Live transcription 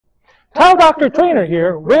Tile Doctor Trainer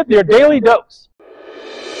here with your daily dose.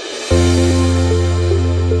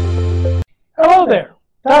 Hello there,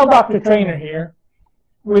 Tile Doctor Trainer here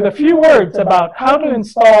with a few words about how to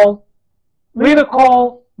install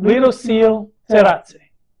Litokol Litoseal Terrazze.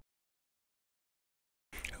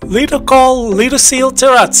 Litokol Litoseal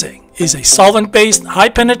Terrazze is a solvent-based,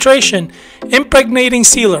 high-penetration, impregnating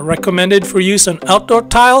sealer recommended for use on outdoor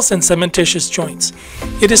tiles and cementitious joints.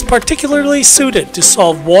 It is particularly suited to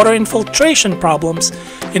solve water infiltration problems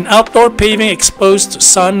in outdoor paving exposed to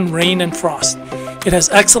sun, rain, and frost. It has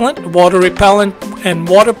excellent water-repellent and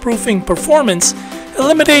waterproofing performance,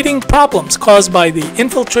 eliminating problems caused by the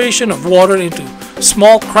infiltration of water into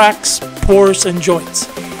small cracks, pores, and joints.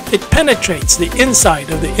 It penetrates the inside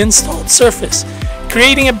of the installed surface,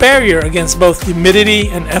 creating a barrier against both humidity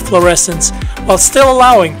and efflorescence while still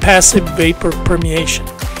allowing passive vapor permeation.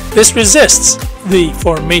 This resists the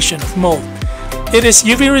formation of mold. It is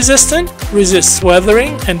UV resistant, resists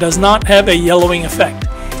weathering, and does not have a yellowing effect.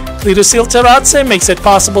 Litoseal Terrazze makes it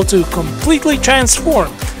possible to completely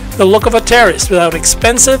transform the look of a terrace without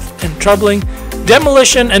expensive and troubling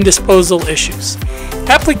demolition and disposal issues.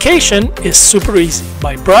 Application is super easy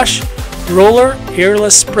by brush, roller,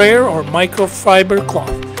 airless sprayer, or microfiber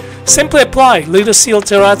cloth. Simply apply Litoseal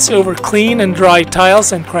Terrazze over clean and dry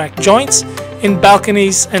tiles and cracked joints in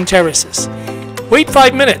balconies and terraces. Wait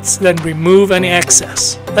 5 minutes, then remove any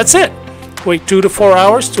excess. That's it. Wait 2 to 4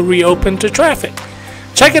 hours to reopen to traffic.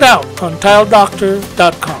 Check it out on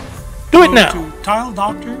tiledoctor.com. Do it now.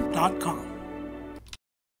 Tiledoctor.com.